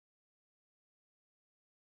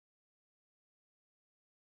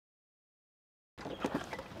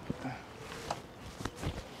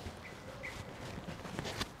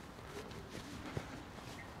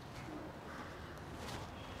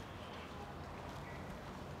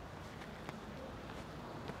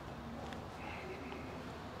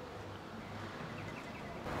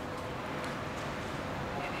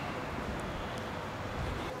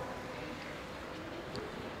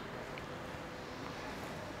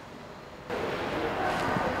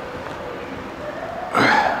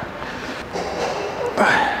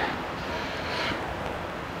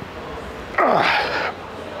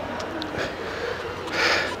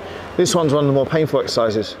This one's one of the more painful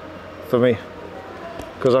exercises for me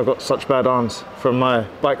because I've got such bad arms from my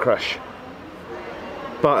bike crash.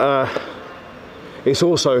 But it's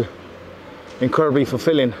also incredibly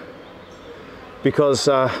fulfilling because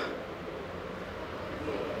I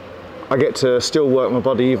get to still work my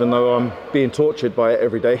body even though I'm being tortured by it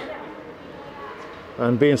every day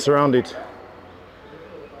and being surrounded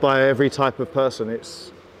by every type of person.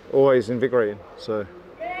 It's always invigorating, so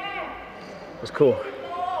it's cool.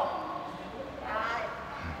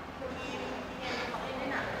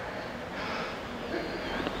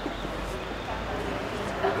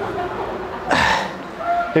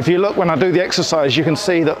 If you look when I do the exercise, you can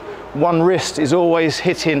see that one wrist is always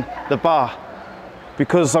hitting the bar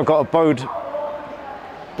because I've got a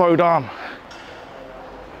bowed arm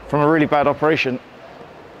from a really bad operation.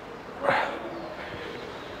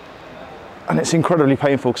 And it's incredibly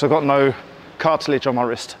painful because I've got no cartilage on my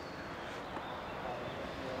wrist.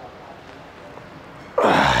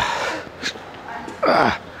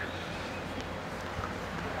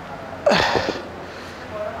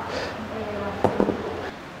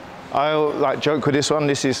 I like joke with this one.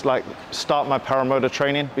 This is like start my paramotor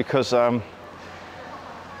training because the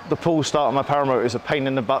pull start of my paramotor is a pain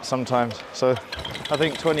in the butt sometimes. So I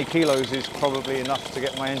think 20 kilos is probably enough to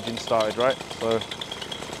get my engine started, right? So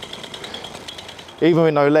even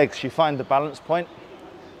with no legs, you find the balance point.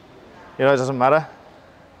 You know, it doesn't matter.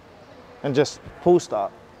 And just pull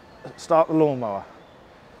start. Start the lawnmower.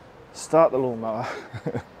 Start the lawnmower.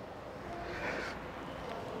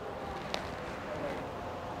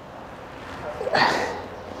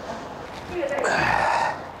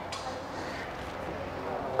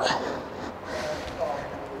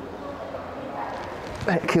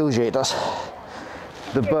 It kills you, it does.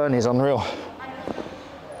 The burn is unreal.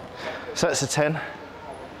 So that's a 10.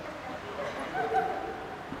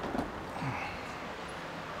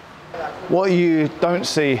 What you don't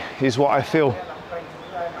see is what I feel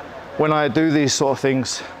when I do these sort of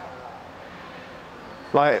things.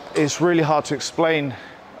 Like, it's really hard to explain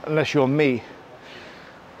unless you're me,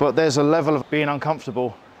 but there's a level of being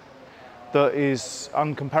uncomfortable that is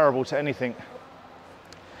uncomparable to anything.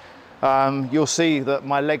 You'll see that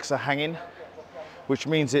my legs are hanging, which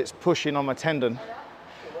means it's pushing on my tendon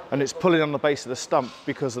and it's pulling on the base of the stump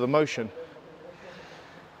because of the motion.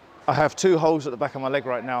 I have 2 holes at the back of my leg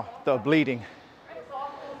right now that are bleeding,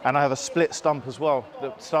 and I have a split stump as well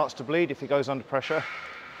that starts to bleed if it goes under pressure.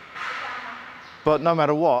 But no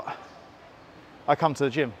matter what, I come to the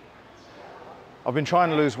gym. I've been trying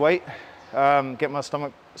to lose weight, get my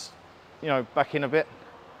stomach, you know, back in a bit.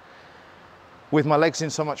 With my legs in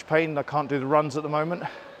so much pain, I can't do the runs at the moment.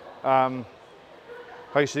 I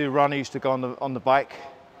used to do run, I used to go on the bike,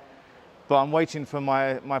 but I'm waiting for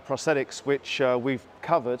my prosthetics, which we've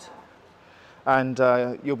covered, and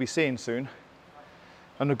you'll be seeing soon.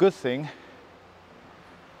 And the good thing,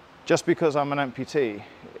 just because I'm an amputee,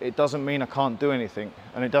 it doesn't mean I can't do anything,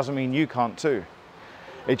 and it doesn't mean you can't too.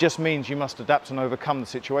 It just means you must adapt and overcome the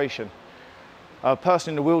situation. A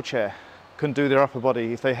person in a wheelchair can do their upper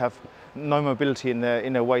body if they have no mobility in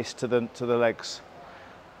their waist to the legs.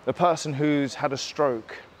 The person who's had a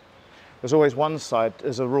stroke, there's always one side,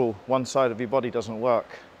 as a rule, one side of your body doesn't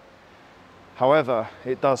work. However,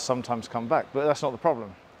 it does sometimes come back, but that's not the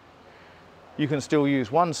problem. You can still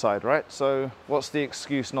use one side, right? So what's the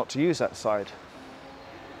excuse not to use that side?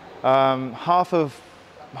 Half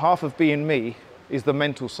of being me is the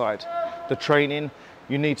mental side, the training.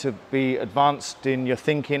 You need to be advanced in your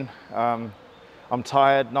thinking. I'm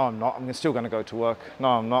tired. No, I'm not. I'm still going to go to work. No,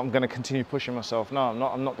 I'm not. I'm going to continue pushing myself. No, I'm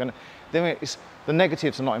not. I'm not going to. The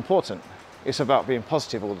negatives are not important. It's about being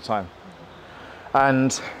positive all the time.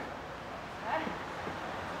 And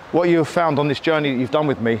what you've found on this journey that you've done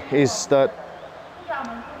with me is that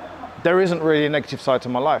there isn't really a negative side to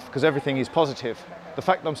my life because everything is positive. The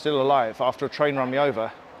fact that I'm still alive after a train ran me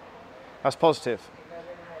over, that's positive.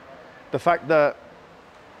 The fact that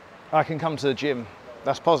I can come to the gym,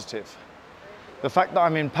 that's positive. The fact that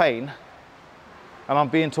I'm in pain and I'm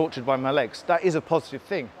being tortured by my legs, that is a positive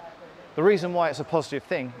thing. The reason why it's a positive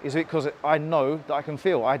thing is because I know that I can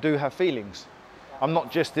feel. I do have feelings. I'm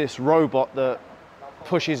not just this robot that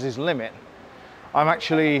pushes his limit. I'm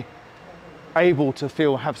actually able to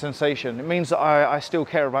feel, have sensation. It means that I still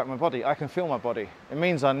care about my body. I can feel my body. It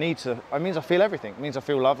means I feel everything. It means I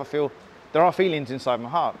feel love. There are feelings inside my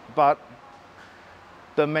heart, but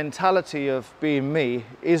the mentality of being me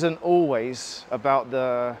isn't always about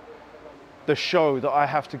the show that I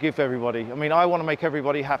have to give everybody. I mean, I want to make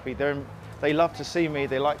everybody happy. They love to see me.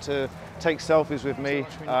 They like to take selfies with me.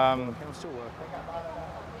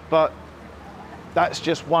 But that's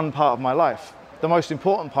just one part of my life. the most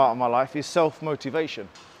important part of my life is self-motivation.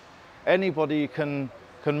 Anybody can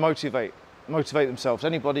motivate themselves.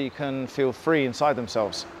 Anybody can feel free inside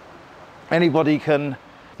themselves. Anybody can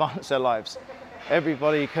advance their lives.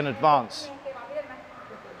 Everybody can advance.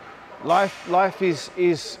 Life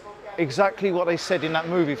is exactly what they said in that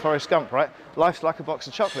movie, Forrest Gump, right? Life's like a box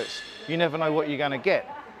of chocolates. You never know what you're going to get.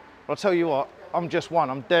 But I'll tell you what, I'm just one.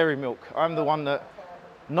 I'm dairy milk. I'm the one that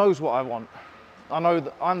knows what I want. I know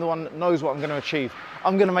that I'm the one that knows what I'm going to achieve.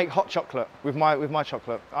 I'm going to make hot chocolate with my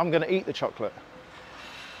chocolate. I'm going to eat the chocolate.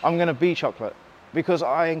 I'm going to be chocolate because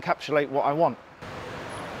I encapsulate what I want.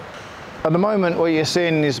 At the moment, what you're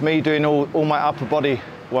seeing is me doing all my upper body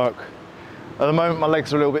work. At the moment, my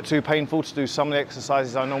legs are a little bit too painful to do some of the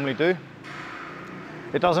exercises I normally do.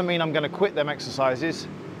 It doesn't mean I'm going to quit them exercises.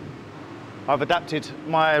 I've adapted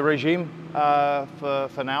my regime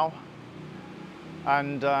for now.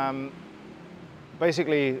 And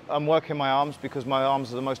basically, I'm working my arms because my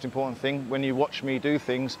arms are the most important thing. When you watch me do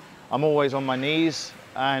things, I'm always on my knees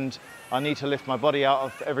and I need to lift my body out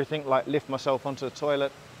of everything, like lift myself onto the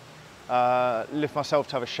toilet, lift myself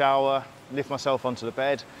to have a shower, lift myself onto the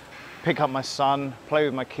bed, pick up my son, play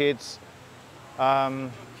with my kids. I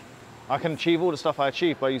can achieve all the stuff I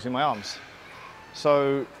achieve by using my arms.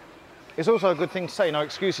 So it's also a good thing to say, no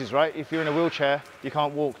excuses, right? If you're in a wheelchair, you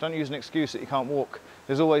can't walk. Don't use an excuse that you can't walk.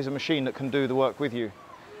 There's always a machine that can do the work with you.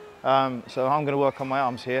 So I'm going to work on my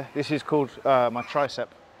arms here. This is called my tricep.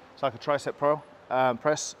 It's like a tricep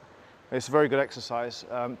press. It's a very good exercise.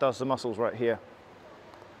 Does the muscles right here.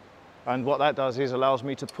 And what that does is allows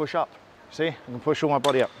me to push up. See, I can push all my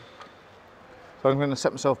body up. So I'm going to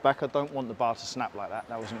set myself back. I don't want the bar to snap like that.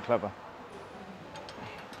 That wasn't clever.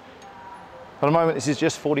 For the moment, this is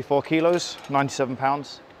just 44 kilos, 97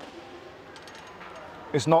 pounds.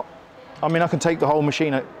 It's not, I mean, I can take the whole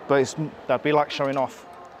machine, but that'd be like showing off.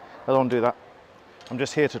 I don't want to do that. I'm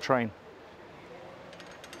just here to train.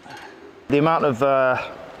 The amount of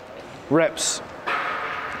reps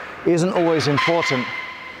isn't always important.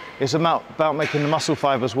 It's about making the muscle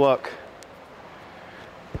fibers work.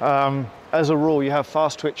 As a rule, you have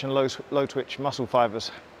fast twitch and low twitch muscle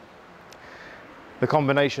fibers. The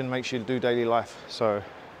combination makes you do daily life, so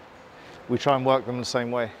we try and work them the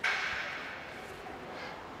same way.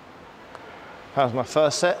 That was my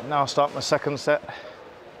first set. Now I'll start my second set.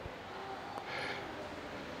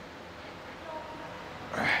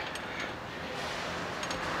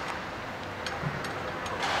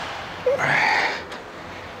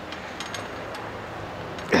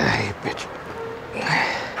 Hey, bitch.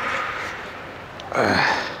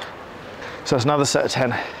 So it's another set of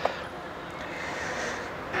 10.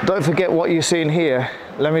 Don't forget what you're seeing here.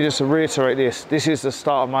 Let me just reiterate this. This is the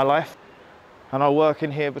start of my life. And I'll work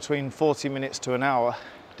in here between 40 minutes to an hour,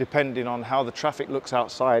 depending on how the traffic looks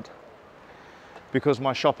outside. Because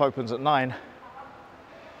my shop opens at 9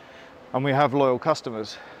 and we have loyal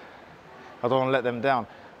customers. I don't want to let them down.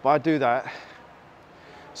 But I do that.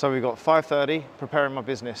 So we've got 5:30, preparing my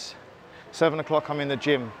business. 7 o'clock, I'm in the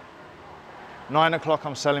gym. 9 o'clock,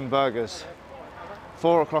 I'm selling burgers.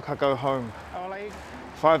 4 o'clock, I go home.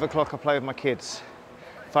 5 o'clock, I play with my kids.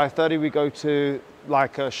 5:30, we go to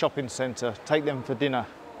like a shopping center, take them for dinner.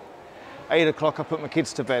 8 o'clock, I put my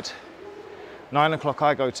kids to bed. 9 o'clock,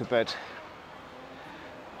 I go to bed.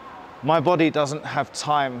 My body doesn't have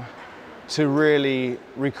time to really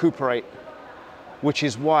recuperate, which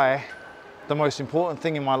is why the most important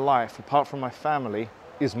thing in my life, apart from my family,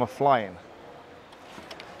 is my flying.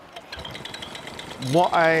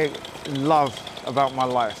 What I love about my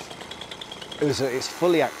life is that it's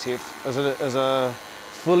fully active. As a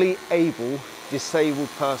fully able, disabled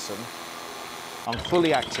person, I'm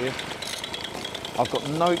fully active. I've got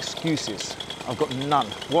no excuses. I've got none.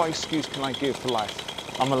 What excuse can I give for life?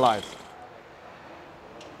 I'm alive.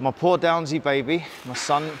 My poor Downsy baby, my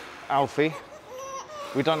son, Alfie,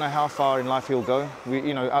 we don't know how far in life he'll go.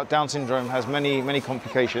 Down syndrome has many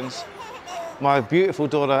complications. My beautiful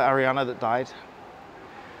daughter, Ariana, that died.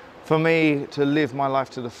 For me to live my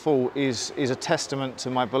life to the full is a testament to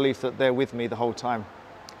my belief that they're with me the whole time.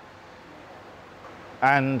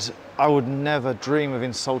 And I would never dream of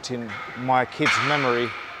insulting my kids' memory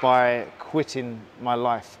by quitting my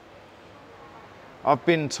life. I've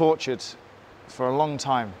been tortured for a long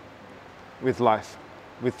time with life,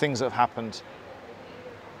 with things that have happened.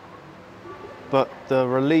 But the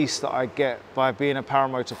release that I get by being a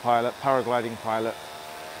paramotor pilot, paragliding pilot,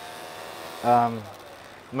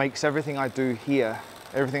 makes everything I do here,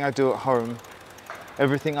 everything I do at home,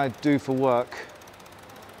 everything I do for work,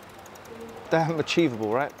 damn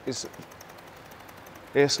achievable, right? It's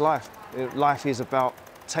life. Life is about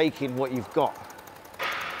taking what you've got,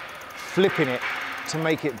 flipping it, to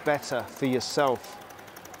make it better for yourself.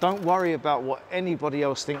 Don't worry about what anybody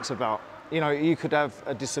else thinks about. You know, you could have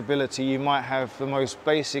a disability, you might have the most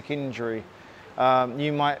basic injury,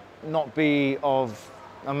 you might not be of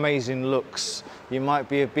amazing looks, you might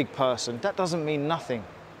be a big person. That doesn't mean nothing.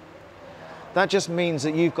 That just means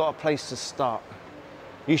that you've got a place to start.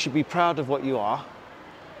 You should be proud of what you are,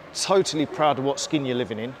 totally proud of what skin you're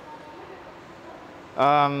living in.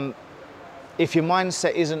 If your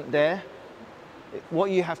mindset isn't there,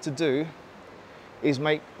 what you have to do is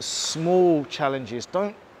make small challenges.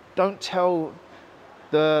 Don't tell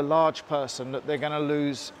the large person that they're going to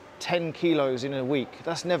lose 10 kilos in a week.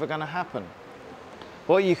 That's never going to happen.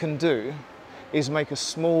 What you can do is make a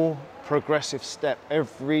small progressive step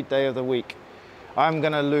every day of the week. I'm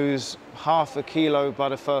going to lose half a kilo by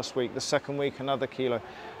the first week, the second week another kilo.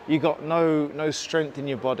 You got no strength in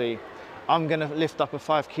your body. I'm going to lift up a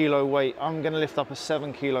 5 kilo weight. I'm going to lift up a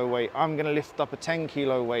 7 kilo weight. I'm going to lift up a 10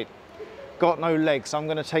 kilo weight. Got no legs. I'm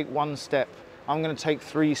going to take 1 step. I'm going to take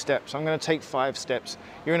 3 steps. I'm going to take 5 steps.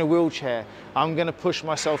 You're in a wheelchair. I'm going to push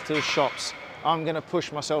myself to the shops. I'm going to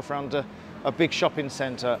push myself around a big shopping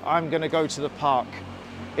centre. I'm going to go to the park.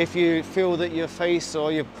 If you feel that your face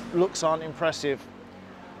or your looks aren't impressive,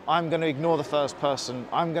 I'm going to ignore the first person.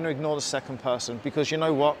 I'm going to ignore the second person, because you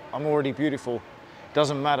know what? I'm already beautiful.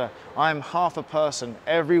 Doesn't matter. I'm half a person.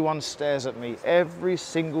 Everyone stares at me. Every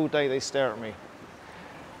single day they stare at me.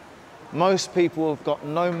 Most people have got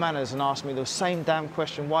no manners and ask me the same damn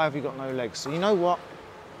question, why have you got no legs? So you know what?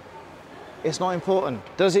 It's not important.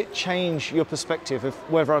 Does it change your perspective of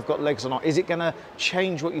whether I've got legs or not? Is it going to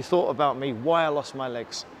change what you thought about me, why I lost my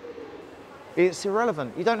legs? It's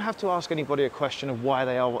irrelevant. You don't have to ask anybody a question of why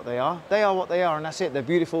they are what they are. They are what they are, and that's it. They're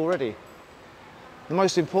beautiful already. The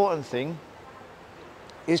most important thing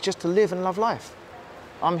is just to live and love life.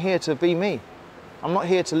 I'm here to be me. I'm not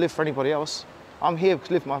here to live for anybody else. I'm here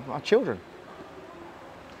to live my children.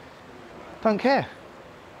 Don't care.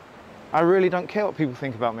 I really don't care what people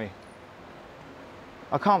think about me.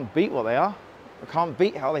 I can't beat what they are. I can't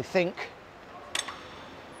beat how they think.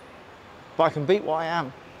 But I can beat what I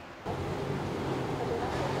am.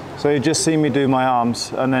 So you just see me do my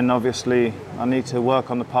arms, and then obviously I need to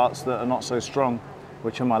work on the parts that are not so strong,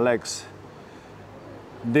 which are my legs.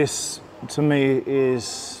 This, to me,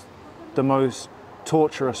 is the most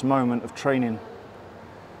torturous moment of training.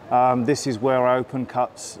 This is where I open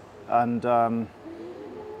cuts and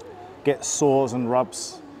get sores and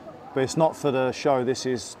rubs. But it's not for the show, this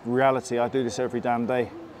is reality. I do this every damn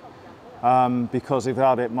day. Because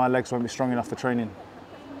without it, my legs won't be strong enough for training.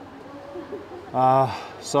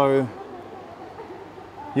 So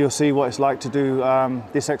you'll see what it's like to do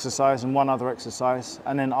this exercise and one other exercise.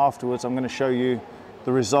 And then afterwards, I'm going to show you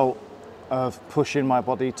the result of pushing my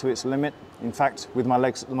body to its limit. In fact, with my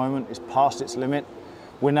legs at the moment, it's past its limit.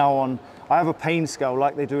 We're now on, I have a pain scale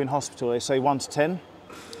like they do in hospital. They say 1 to 10.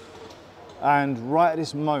 And right at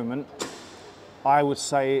this moment, I would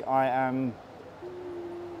say I am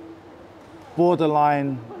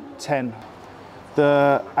borderline 10.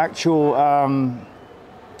 The actual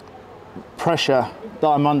pressure that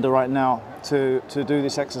I'm under right now to do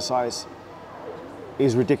this exercise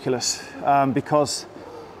is ridiculous, because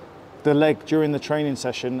the leg during the training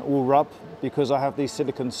session will rub because I have these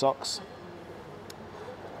silicone socks.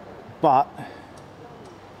 But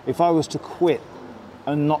if I was to quit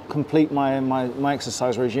and not complete my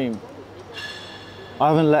exercise regime, I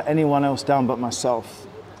haven't let anyone else down but myself.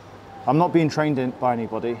 I'm not being trained by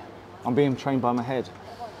anybody, I'm being trained by my head.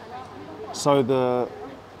 So the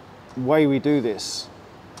way we do this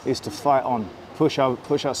is to fight on, push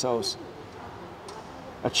ourselves,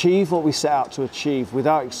 achieve what we set out to achieve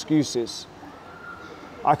without excuses.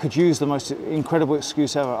 I could use the most incredible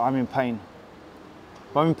excuse ever, I'm in pain.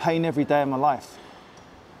 But I'm in pain every day of my life.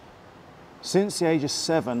 Since the age of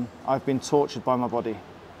 7, I've been tortured by my body.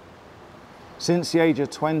 Since the age of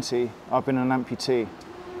 20, I've been an amputee.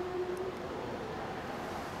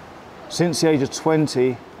 Since the age of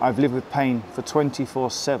 20, I've lived with pain for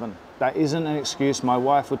 24/7. That isn't an excuse, my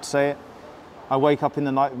wife would say it. I wake up in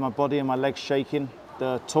the night with my body and my legs shaking.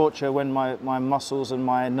 The torture when my muscles and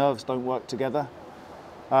my nerves don't work together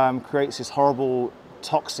creates this horrible,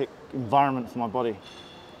 toxic environment for my body.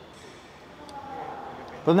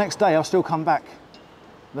 But the next day, I'll still come back.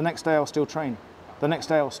 The next day, I'll still train. The next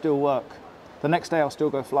day, I'll still work. The next day, I'll still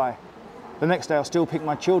go fly. The next day, I'll still pick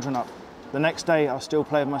my children up. The next day, I'll still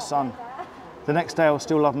play with my son. The next day, I'll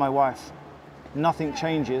still love my wife. Nothing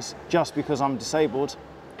changes just because I'm disabled.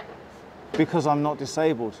 Because I'm not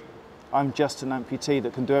disabled. I'm just an amputee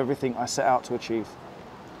that can do everything I set out to achieve.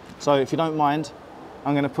 So if you don't mind,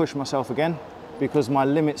 I'm going to push myself again because my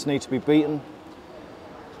limits need to be beaten.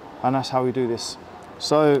 And that's how we do this.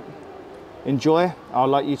 So enjoy. I'd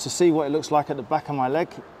like you to see what it looks like at the back of my leg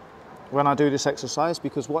when I do this exercise,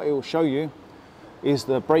 because what it will show you is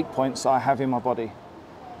the break points I have in my body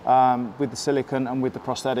with the silicone and with the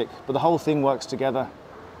prosthetic. But the whole thing works together.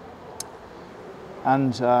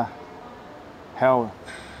 And hell,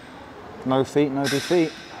 no feet, no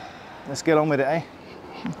defeat. Let's get on with it, eh?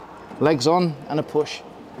 Legs on and a push.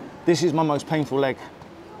 This is my most painful leg.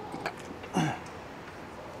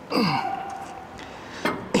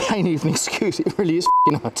 It ain't even an excuse, it really is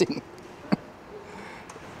f***ing hurting.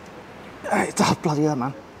 It does bloody hurt,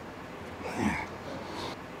 man.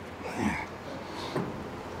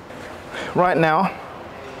 Right now,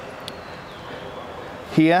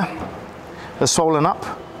 here, they're swollen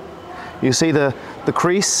up. You see the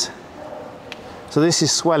crease. So this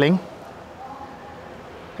is swelling.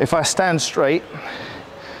 If I stand straight,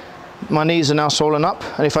 my knees are now swollen up.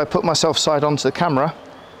 And if I put myself side onto the camera,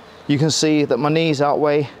 you can see that my knees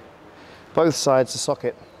outweigh both sides of the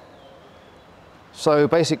socket. So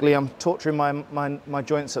basically I'm torturing my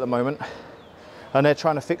joints at the moment, and they're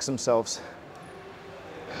trying to fix themselves.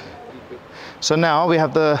 So now we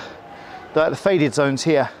have the faded zones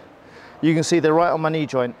here. You can see they're right on my knee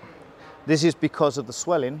joint. This is because of the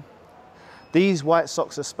swelling. These white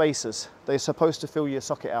socks are spacers. They're supposed to fill your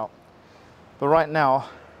socket out. But right now,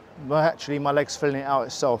 well, actually my leg's filling it out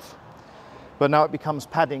itself. But now it becomes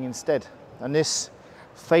padding instead. And this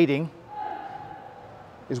fading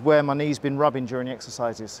is where my knee's been rubbing during the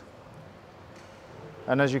exercises.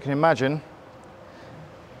 And as you can imagine,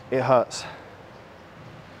 it hurts.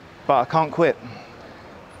 But I can't quit.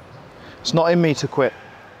 It's not in me to quit.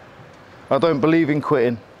 I don't believe in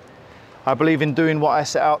quitting. I believe in doing what I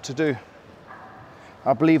set out to do.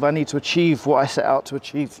 I believe I need to achieve what I set out to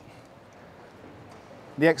achieve.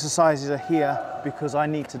 The exercises are here because I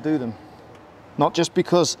need to do them. Not just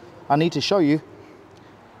because I need to show you.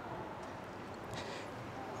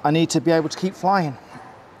 I need to be able to keep flying.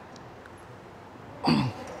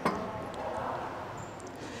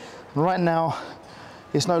 Right now,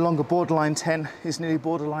 it's no longer borderline 10, it's nearly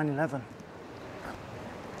borderline 11.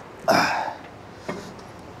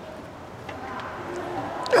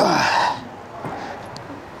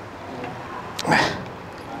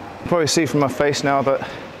 Probably see from my face now that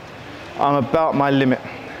I'm about my limit.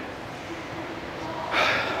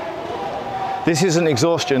 This isn't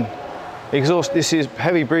exhaustion. This is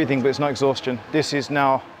heavy breathing, but it's not exhaustion. This is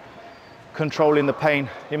now controlling the pain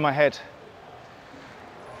in my head.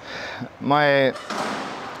 My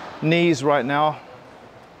knees right now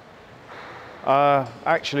are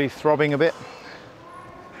actually throbbing a bit.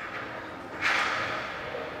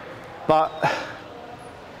 But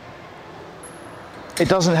it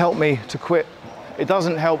doesn't help me to quit. It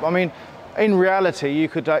doesn't help. I mean, in reality, you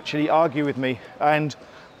could actually argue with me, and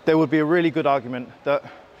there would be a really good argument that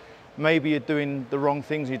maybe you're doing the wrong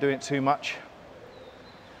things, you're doing it too much.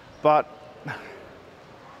 But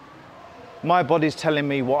my body's telling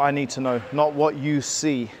me what I need to know, not what you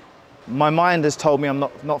see. My mind has told me I'm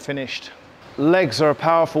not finished. Legs are a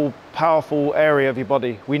powerful, powerful area of your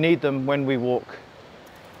body. We need them when we walk.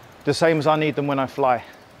 The same as I need them when I fly.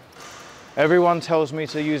 Everyone tells me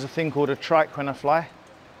to use a thing called a trike when I fly.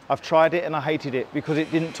 I've tried it and I hated it because it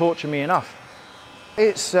didn't torture me enough.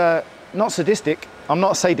 It's not sadistic. I'm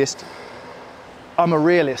not a sadist. I'm a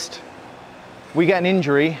realist. We get an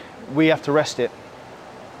injury, we have to rest it.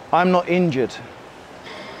 I'm not injured.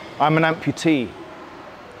 I'm an amputee.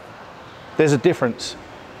 There's a difference.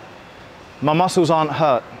 My muscles aren't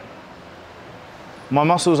hurt. My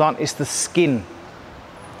muscles aren't, it's the skin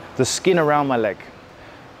around my leg.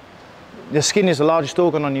 The skin is the largest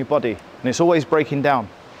organ on your body, and it's always breaking down.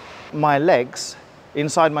 My legs,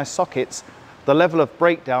 inside my sockets, the level of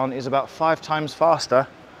breakdown is about 5 times faster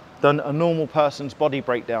than a normal person's body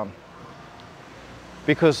breakdown.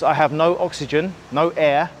 Because I have no oxygen, no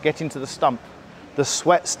air getting to the stump. The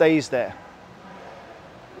sweat stays there.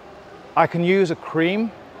 I can use a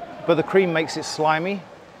cream, but the cream makes it slimy,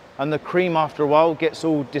 and the cream after a while gets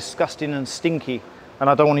all disgusting and stinky, and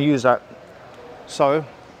I don't want to use that. So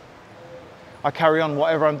I carry on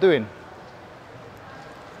whatever I'm doing,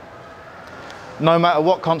 no matter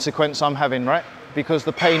what consequence I'm having, right? Because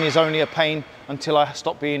the pain is only a pain until I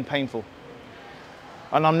stop being painful.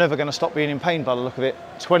 And I'm never going to stop being in pain by the look of it.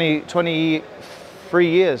 23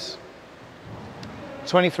 years.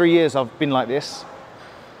 23 years I've been like this,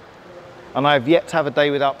 and I have yet to have a day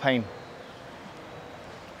without pain.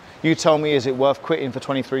 You tell me, is it worth quitting for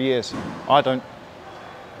 23 years? I don't.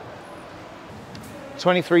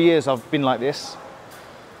 23 years I've been like this,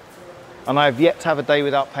 and I have yet to have a day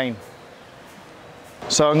without pain.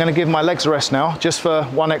 So I'm going to give my legs a rest now, just for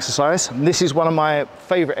one exercise. And this is one of my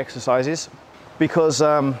favorite exercises because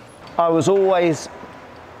I was always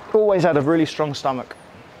had a really strong stomach.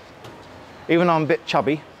 Even though I'm a bit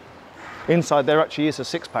chubby, inside there actually is a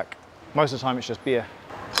six-pack. Most of the time it's just beer.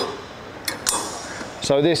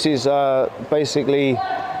 So this is basically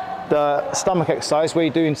the stomach exercise where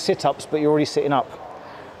you're doing sit-ups, but you're already sitting up.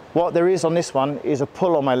 What there is on this one is a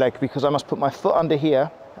pull on my leg because I must put my foot under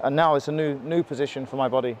here, and now it's a new position for my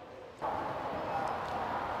body.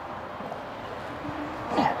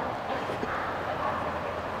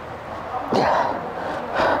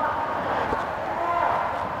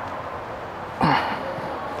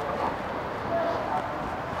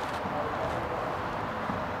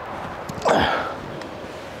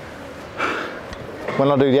 When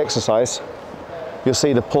I do the exercise, you'll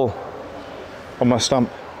see the pull on my stump.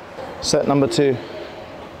 Set number 2.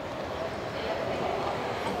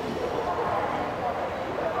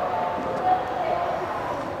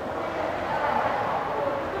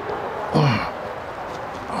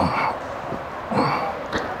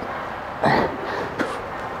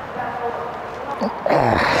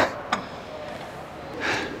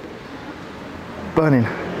 Burning.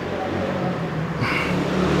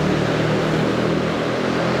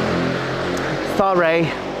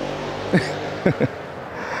 Sorry.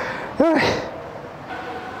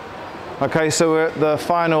 Okay, so we're at the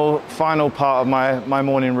final part of my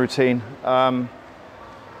morning routine.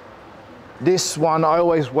 This one I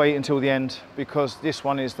always wait until the end because this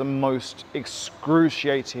one is the most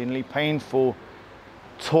excruciatingly painful,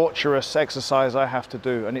 torturous exercise I have to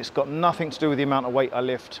do, and it's got nothing to do with the amount of weight I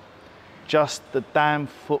lift, just the damn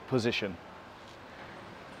foot position.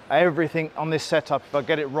 Everything on this setup, if I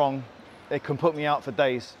get it wrong, it can put me out for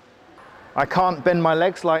days. I can't bend my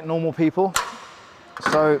legs like normal people,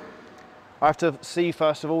 so I have to see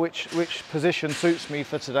first of all which position suits me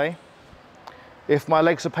for today. If my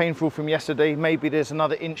legs are painful from yesterday, maybe there's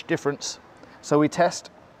another inch difference. So we test.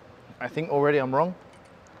 I think already I'm wrong.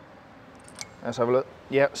 Let's have a look.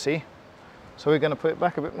 Yep, see? So we're going to put it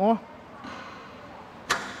back a bit more.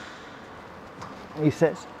 He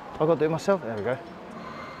says, I've got to do it myself. There we go.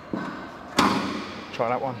 Try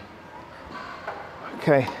that one.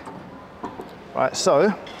 Okay. Right, so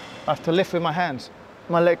I have to lift with my hands.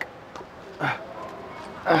 My leg.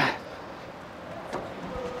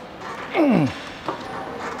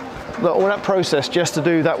 Look, all that process just to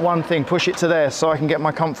do that one thing, push it to there so I can get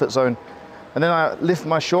my comfort zone. And then I lift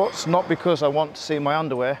my shorts, not because I want to see my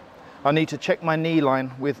underwear. I need to check my knee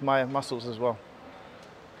line with my muscles as well.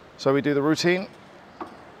 So we do the routine.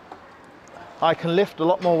 I can lift a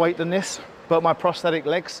lot more weight than this, but my prosthetic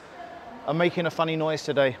legs are making a funny noise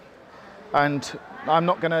today. And I'm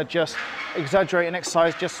not going to just exaggerate an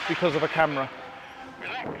exercise just because of a camera.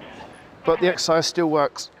 But the exercise still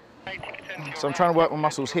works. So I'm trying to work my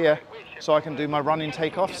muscles here so I can do my running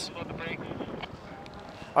takeoffs.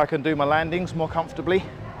 I can do my landings more comfortably.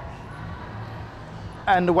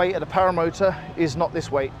 And the weight of the paramotor is not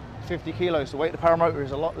this weight, 50 kilos. The weight of the paramotor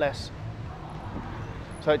is a lot less.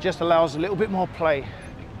 So it just allows a little bit more play,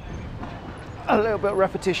 a little bit of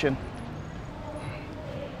repetition.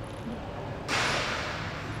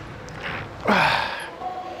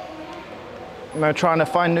 I'm now trying to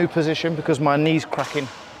find new position because my knee's cracking.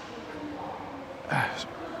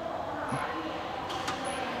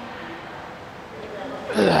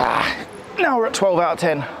 Now we're at 12 out of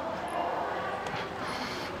 10.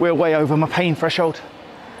 We're way over my pain threshold.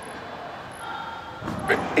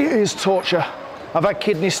 It is torture. I've had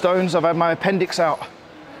kidney stones, I've had my appendix out,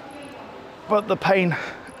 but the pain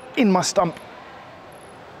in my stump,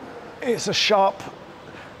 it's a sharp,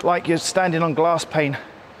 like you're standing on glass pain.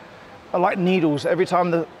 I like needles. Every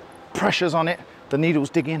time the pressure's on it, the needles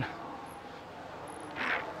dig in.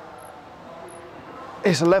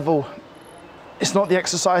 It's a level. It's not the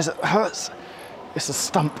exercise that hurts, it's the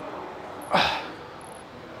stump.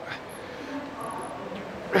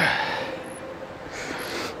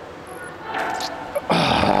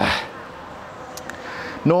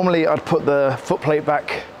 Normally I'd put the foot plate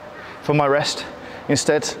back for my rest.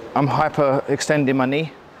 Instead, I'm hyper extending my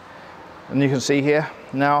knee. And you can see here,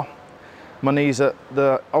 now my knee's at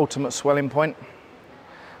the ultimate swelling point,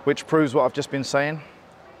 which proves what I've just been saying.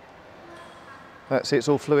 That's it, it's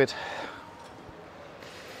all fluid.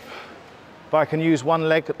 But I can use one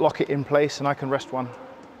leg, lock it in place, and I can rest one.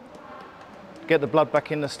 Get the blood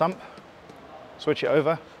back in the stump, switch it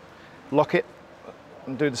over, lock it,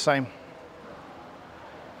 and do the same.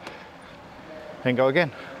 And go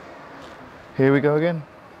again. Here we go again.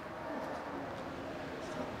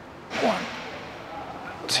 1,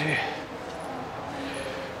 2,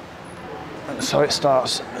 and So it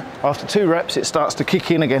starts, after 2 reps, it starts to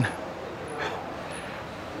kick in again.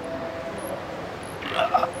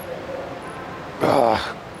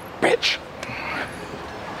 Bitch.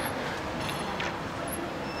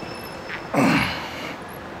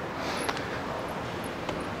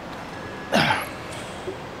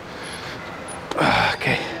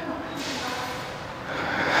 Okay.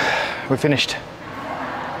 We're finished.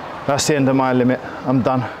 That's the end of my limit. I'm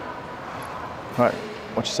done. Right,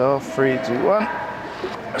 watch yourself. 3, 2, 1.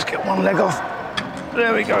 Let's get one leg off.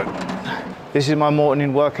 There we go. This is my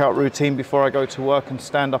morning workout routine before I go to work and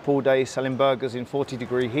stand up all day selling burgers in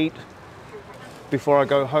 40-degree heat. Before I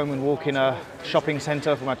go home and walk in a shopping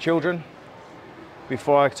centre for my children.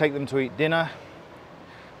 Before I take them to eat dinner.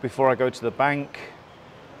 Before I go to the bank.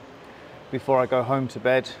 Before I go home to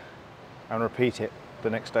bed, and repeat it the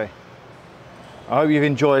next day. I hope you've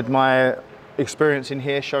enjoyed my experience in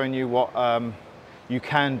here, showing you what you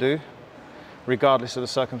can do regardless of the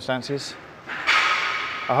circumstances.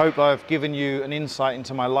 I hope I've given you an insight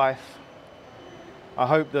into my life. I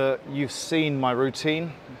hope that you've seen my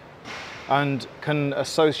routine and can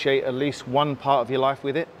associate at least one part of your life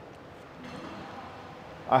with it.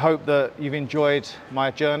 I hope that you've enjoyed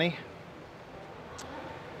my journey.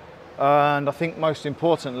 And I think most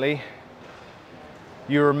importantly,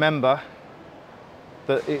 you remember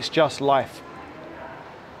that it's just life.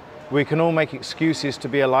 We can all make excuses to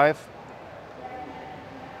be alive,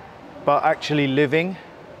 but actually living,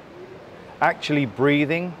 actually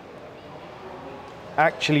breathing,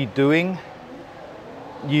 actually doing,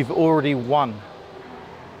 you've already won.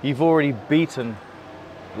 You've already beaten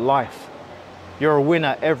life. You're a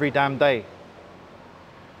winner every damn day.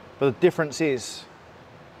 But the difference is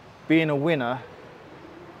being a winner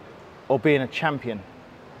or being a champion.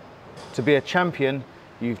 To be a champion,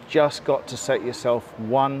 you've just got to set yourself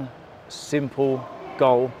one simple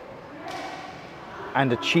goal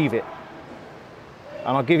and achieve it.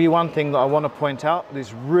 And I'll give you one thing that I want to point out that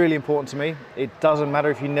is really important to me. It doesn't matter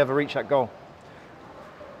if you never reach that goal.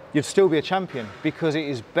 You'd still be a champion, because it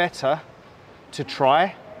is better to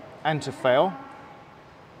try and to fail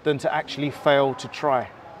than to actually fail to try.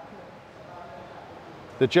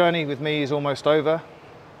 The journey with me is almost over,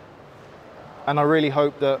 and I really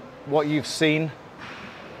hope that what you've seen,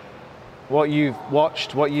 what you've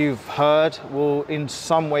watched, what you've heard will in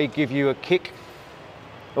some way give you a kick,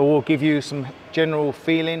 or will give you some general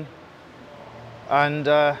feeling. And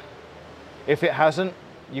if it hasn't,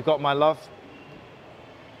 you've got my love.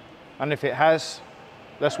 And if it has,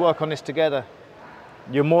 let's work on this together.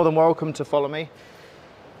 You're more than welcome to follow me.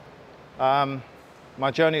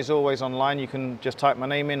 My journey is always online. You can just type my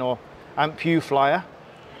name in, or Amputee Flyer.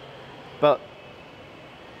 But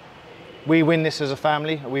we win this as a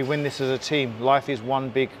family. We win this as a team. Life is one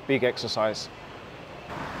big exercise.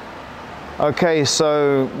 Okay,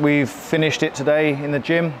 so we've finished it today in the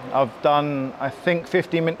gym. I've done, I think,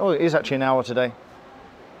 15 minutes. Oh, it is actually an hour today.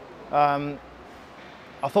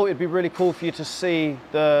 I thought it'd be really cool for you to see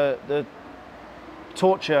the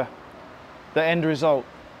torture, the end result,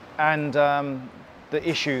 and the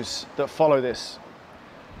issues that follow this.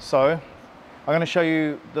 So I'm going to show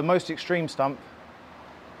you the most extreme stump,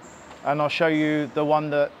 and I'll show you the one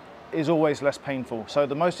that is always less painful. So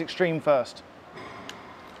the most extreme first.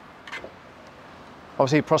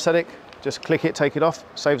 Obviously prosthetic, just click it, take it off,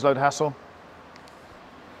 saves a load of hassle.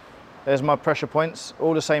 There's my pressure points,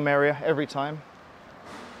 all the same area every time.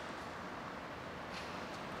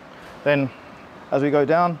 Then as we go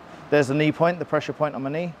down, there's the knee point, the pressure point on my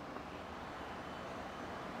knee.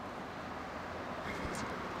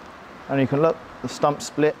 And you can look, the stump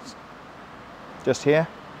splits just here.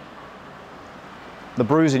 The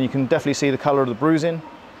bruising, you can definitely see the color of the bruising.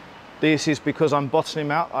 This is because I'm bottling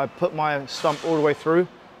him out. I put my stump all the way through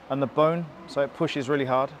and the bone, so it pushes really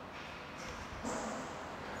hard.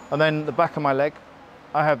 And then the back of my leg,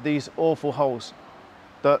 I have these awful holes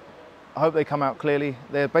that I hope they come out clearly.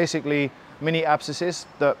 They're basically mini abscesses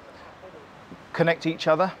that connect each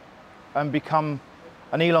other and become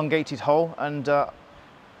an elongated hole. And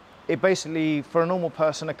it basically, for a normal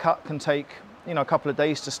person, a cut can take, you know, a couple of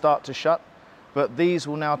days to start to shut, but these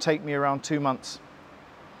will now take me around 2 months,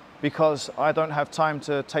 because I don't have time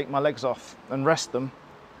to take my legs off and rest them.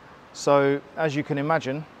 So as you can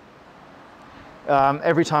imagine,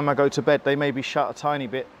 every time I go to bed, they may be shut a tiny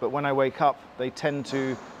bit, but when I wake up, they tend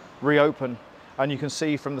to reopen. And you can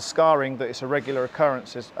see from the scarring that it's a regular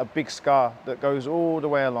occurrence. It's a big scar that goes all the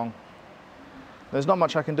way along. There's not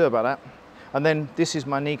much I can do about that. And then this is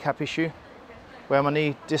my kneecap issue, where my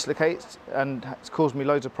knee dislocates and it's caused me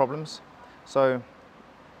loads of problems. So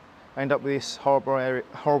I end up with this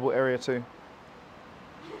horrible area too.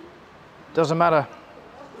 Doesn't matter.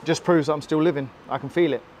 Just proves I'm still living. I can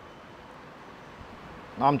feel it.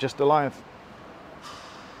 I'm just alive.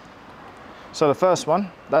 So the first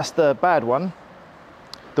one, that's the bad one,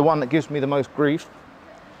 the one that gives me the most grief.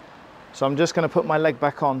 So I'm just going to put my leg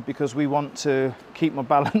back on because we want to keep my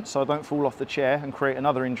balance so I don't fall off the chair and create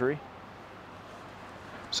another injury.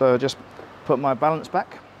 So just put my balance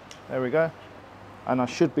back. There we go. And I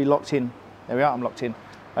should be locked in. There we are, I'm locked in.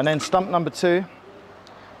 And then stump number 2,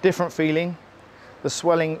 different feeling. The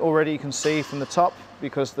swelling already you can see from the top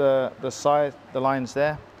because the side, the lines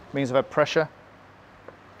there, means I've had pressure.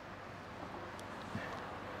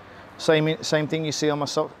 Same thing you see on my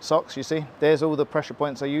socks, you see? There's all the pressure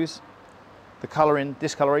points I use. The colouring,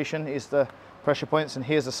 discoloration is the pressure points, and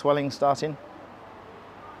here's the swelling starting.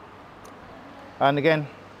 And again,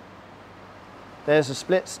 there's a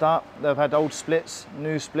split start. They've had old splits,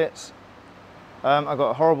 new splits. I've got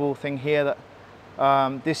a horrible thing here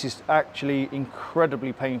that this is actually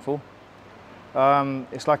incredibly painful.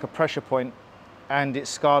 It's like a pressure point and it's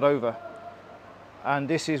scarred over. And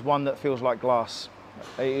this is one that feels like glass.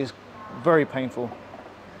 It is very painful.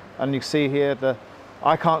 And you see here,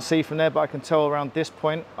 I can't see from there, but I can tell around this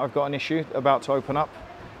point I've got an issue about to open up.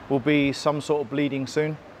 Will be some sort of bleeding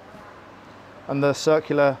soon. And the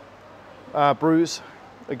circular bruise,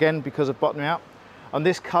 again, because of bottoming out. And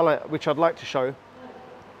this colour, which I'd like to show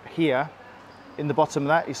here, in the bottom of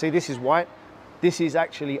that, you see this is white. This is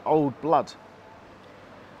actually old blood.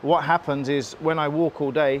 What happens is when I walk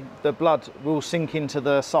all day, the blood will sink into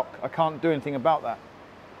the sock. I can't do anything about that.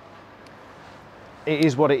 It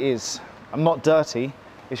is what it is. I'm not dirty,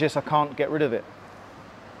 it's just I can't get rid of it.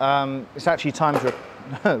 It's actually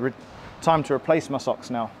time to replace my socks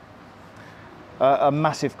now. A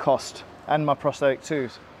massive cost, and my prosthetic too.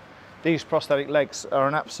 These prosthetic legs are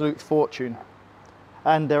an absolute fortune,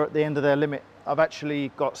 and they're at the end of their limit. I've actually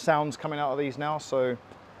got sounds coming out of these now, so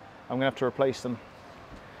I'm gonna have to replace them.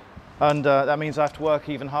 And that means I have to work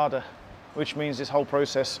even harder, which means this whole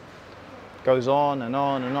process goes on and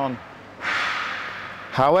on and on.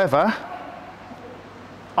 However,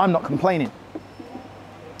 I'm not complaining.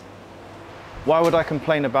 Why would I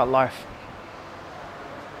complain about life?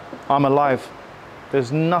 I'm alive.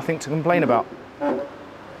 There's nothing to complain about.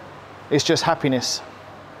 It's just happiness.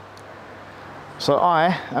 So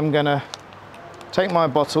I am gonna take my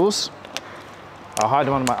bottles, I'll hide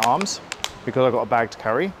them under my arms because I've got a bag to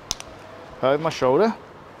carry, over my shoulder,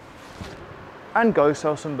 and go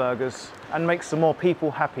sell some burgers and make some more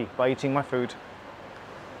people happy by eating my food.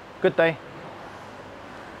 Good day.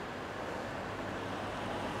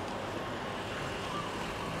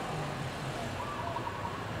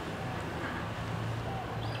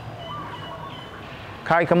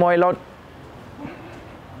 Khaiขโมยรถ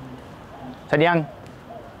เสร็จยัง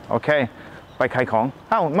โอเคไปขายของ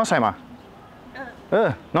อ้าวมาใส่มา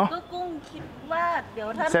เนาะก็กุ้งคิดว่าเดี๋ยว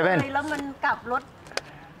ถ้าเลยแล้วมันกลับรถ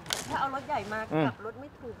ถ้าเอารถใหญ่มากลับรถไม่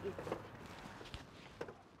ถูกอีก